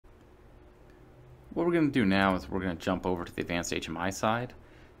What we're going to do now is we're going to jump over to the AdvancedHMI side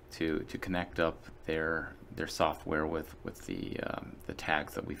to connect up their software with the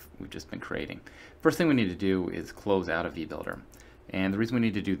tags that we've just been creating. First thing we need to do is close out of vBuilder, and the reason we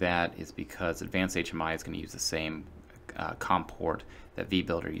need to do that is because AdvancedHMI is going to use the same COM port that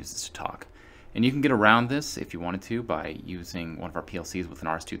vBuilder uses to talk. And you can get around this if you wanted to by using one of our PLCs with an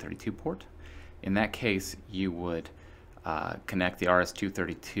RS-232 port. In that case, you would connect the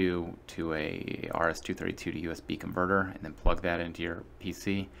RS-232 to a RS-232 to USB converter and then plug that into your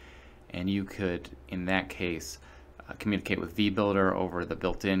PC, and you could, in that case, communicate with vBuilder over the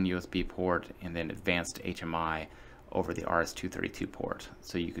built-in USB port and then AdvancedHMI over the RS-232 port.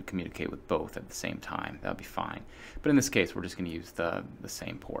 So you could communicate with both at the same time. That would be fine. But in this case, we're just going to use the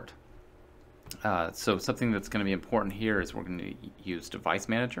same port. So something that's going to be important here is we're going to use Device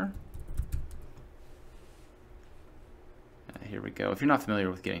Manager. Here we go. If you're not familiar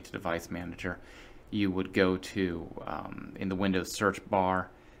with getting to Device Manager, you would go to in the Windows search bar,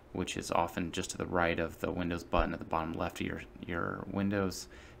 which is often just to the right of the Windows button at the bottom left of your Windows,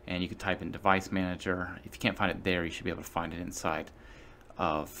 and you could type in Device Manager. If you can't find it there, you should be able to find it inside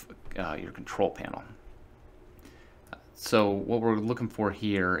of your control panel. So what we're looking for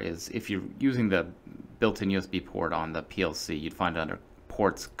here is if you're using the built-in USB port on the PLC, you'd find it under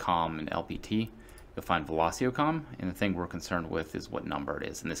Ports, COM, and LPT. You'll find Velocio COM, and the thing we're concerned with is what number it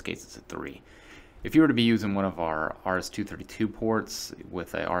is. In this case, it's a 3. If you were to be using one of our RS-232 ports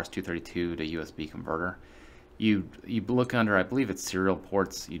with a RS-232 to USB converter, you'd look under, I believe it's serial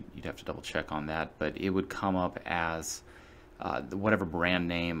ports, you'd have to double check on that, but it would come up as whatever brand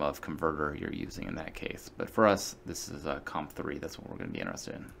name of converter you're using in that case. But for us, this is a COM3, that's what we're going to be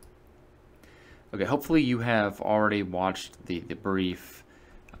interested in. Okay, hopefully you have already watched the brief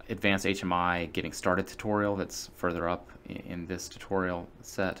AdvancedHMI Getting Started tutorial that's further up in this tutorial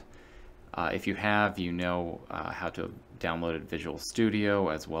set. If you have, you know how to have downloaded Visual Studio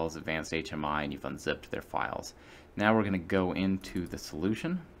as well as AdvancedHMI, and you've unzipped their files. Now we're going to go into the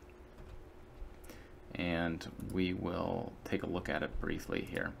solution, and we will take a look at it briefly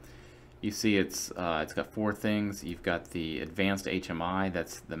here. You see it's got 4 things. You've got the AdvancedHMI,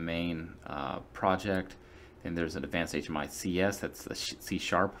 that's the main project. And there's an AdvancedHMI CS, that's the C#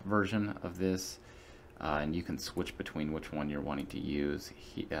 version of this. And you can switch between which one you're wanting to use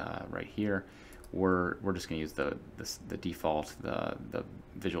right here. We're just going to use the default, the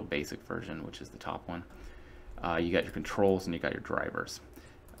Visual Basic version, which is the top one. You got your controls and you got your drivers.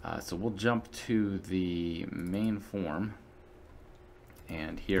 So we'll jump to the main form,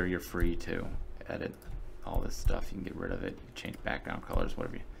 and here you're free to edit all this stuff. You can get rid of it, you can change background colors,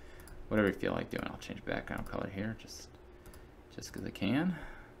 whatever you feel like doing. I'll change background color here just because I can.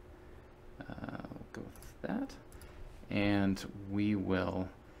 We'll go with that, and we will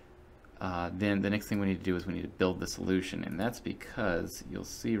then the next thing we need to do is we need to build the solution, and that's because you'll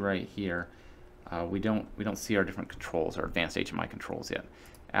see right here we don't see our different controls, our AdvancedHMI controls yet.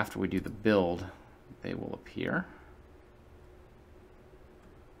 After we do the build, they will appear.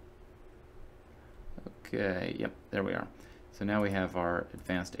 Okay, yep, there we are. So now we have our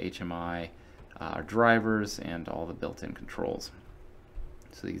AdvancedHMI, our drivers, and all the built-in controls.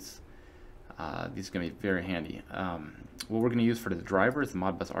 So these are going to be very handy. What we're going to use for the driver is the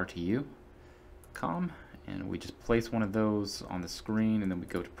Modbus RTU COM, and we just place one of those on the screen, and then we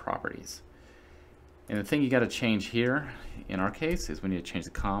go to Properties. And the thing you got to change here, in our case, is we need to change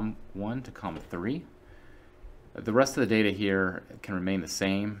the COM1 to COM3. The rest of the data here can remain the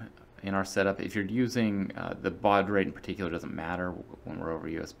same in our setup. If you're using the baud rate in particular, doesn't matter when we're over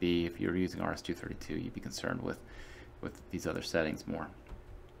USB. If you're using RS-232, you'd be concerned with these other settings more.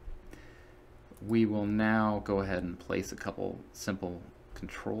 We will now go ahead and place a couple simple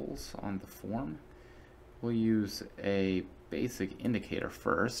controls on the form. We'll use a basic indicator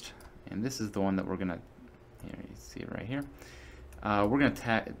first, and this is the one that we're going to, you see it right here. We're going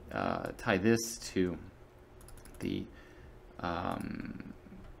to tie this to the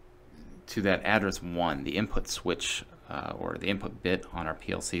to that address 1, the input switch or the input bit on our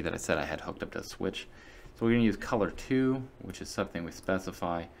PLC that I said I had hooked up to a switch. So we're going to use color 2, which is something we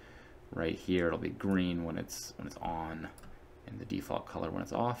specify right here. It'll be green when it's on, and the default color when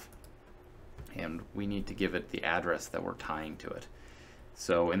it's off. And we need to give it the address that we're tying to it.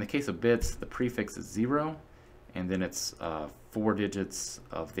 So in the case of bits, the prefix is 0, and then it's 4 digits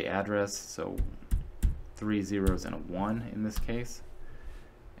of the address, so 3 zeros and a 1 in this case.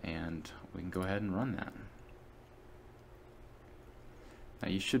 And we can go ahead and run that. Now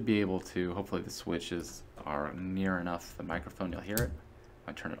you should be able to, hopefully the switches are near enough the microphone, you'll hear it. When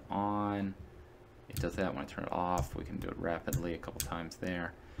I turn it on, it does that. When I turn it off, we can do it rapidly a couple times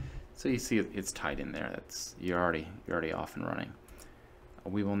there. So you see it's tied in there. You're already off and running.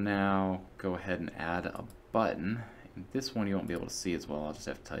 We will now go ahead and add a button. And this one you won't be able to see as well. I'll just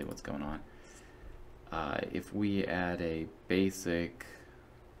have to tell you what's going on. If we add a basic,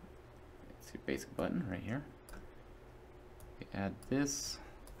 let's see, basic button right here. We add this,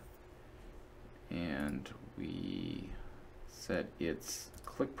 and we set its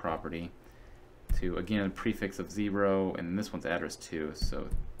click property to, again, a prefix of 0, and this one's address 2, so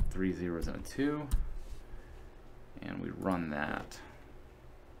 3 zeros and a 2, and we run that.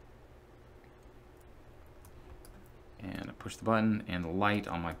 And I push the button, and the light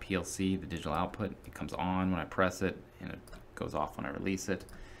on my PLC, the digital output, it comes on when I press it, and it goes off when I release it.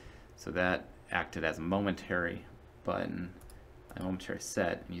 So that acted as a momentary button, a momentary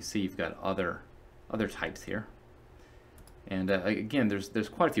set, and you see you've got other types here. And again, there's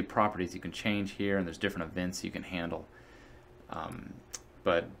quite a few properties you can change here, and there's different events you can handle.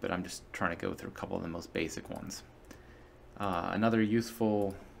 But I'm just trying to go through a couple of the most basic ones. Another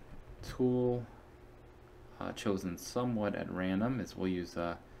useful tool chosen somewhat at random is we'll use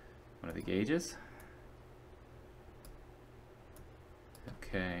one of the gauges.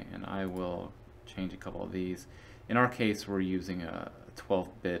 Okay, and I will change a couple of these. In our case, we're using a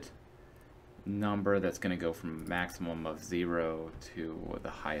 12-bit number that's going to go from a maximum of 0 to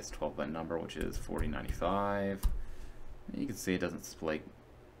the highest 12-bit number, which is 4095. You can see it doesn't display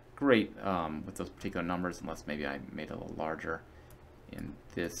great with those particular numbers, unless maybe I made it a little larger in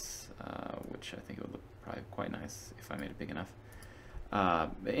this, which I think it would look probably quite nice if I made it big enough.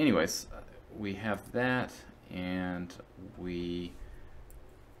 But anyways, we have that, and we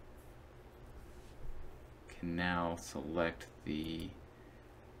can now select the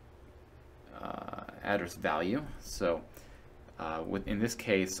address value. So in this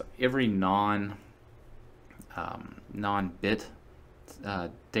case, every non-bit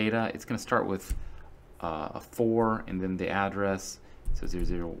data, it's going to start with a 4 and then the address, so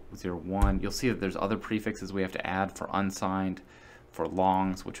 0001. You'll see that there's other prefixes we have to add for unsigned, for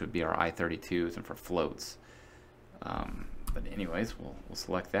longs, which would be our I32s, and for floats. But anyways, we'll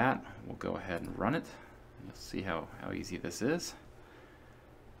select that. We'll go ahead and run it. You'll see how easy this is.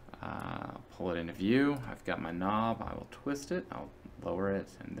 I'll pull it into view. I've got my knob. I will twist it. I'll lower it,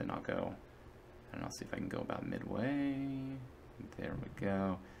 and then I'll go, and I'll see if I can go about midway. There we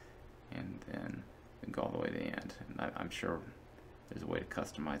go. And then we can go all the way to the end. And I'm sure there's a way to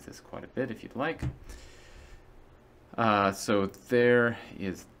customize this quite a bit if you'd like. So there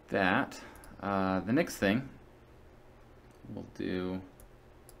is that. The next thing we'll do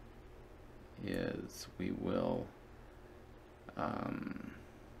is we will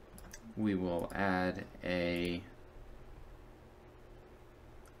add a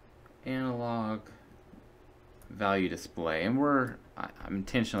analog value display, and I'm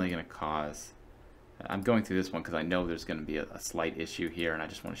intentionally going to cause, I'm going through this one because I know there's going to be a slight issue here, and I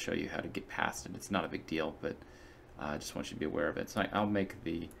just want to show you how to get past it. It's not a big deal, but I just want you to be aware of it. So I'll make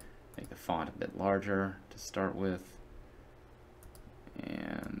the font a bit larger to start with,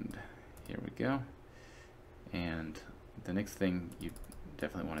 and here we go. And the next thing you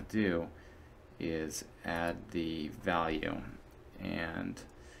definitely want to do is add the value, and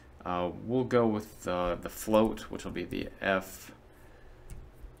we'll go with the float, which will be the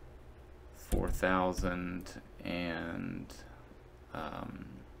F4000 and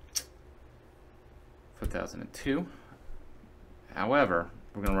 4002. However,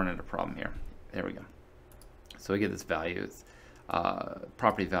 we're going to run into a problem here. There we go. So we get this value.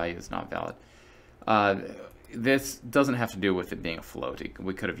 Property value is not valid. This doesn't have to do with it being a float.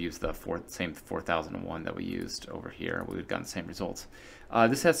 We could have used the same 4001 that we used over here. We would have gotten the same results.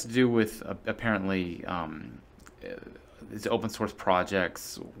 This has to do with apparently it's open source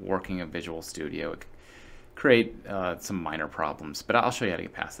projects working in Visual Studio. It could create some minor problems, but I'll show you how to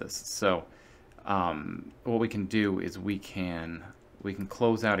get past this. So what we can do is we can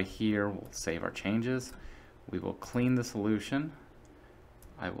close out of here. We'll save our changes. We will clean the solution.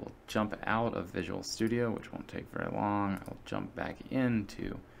 I will jump out of Visual Studio, which won't take very long. I'll jump back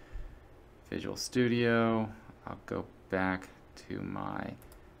into Visual Studio. I'll go back to my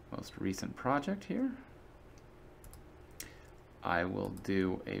most recent project here. I will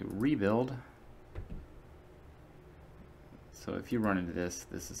do a rebuild. So if you run into this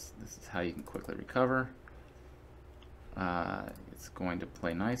is how you can quickly recover. It's going to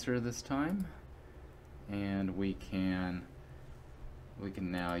play nicer this time, and we can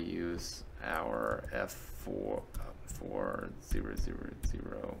now use our F4002.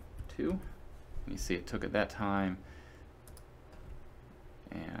 And you see it took it that time,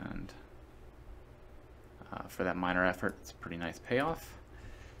 and for that minor effort, it's a pretty nice payoff.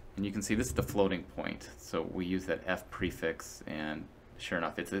 And you can see this is the floating point, so we use that F prefix, and sure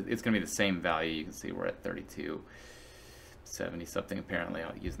enough, it's going to be the same value. You can see we're at 3270 something apparently,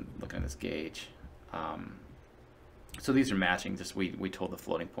 looking at this gauge. So these are matching, just we told the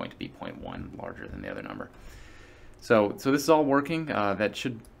floating point to be 0.1 larger than the other number. So this is all working. That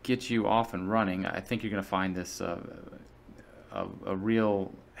should get you off and running. I think you're going to find this a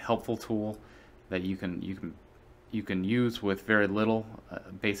real helpful tool that you can use with very little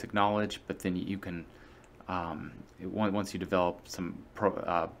basic knowledge, but then you can once you develop some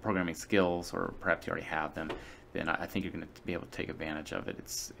programming skills, or perhaps you already have them, then I think you're going to be able to take advantage of it.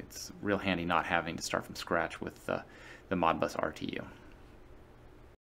 It's real handy not having to start from scratch with the Modbus RTU.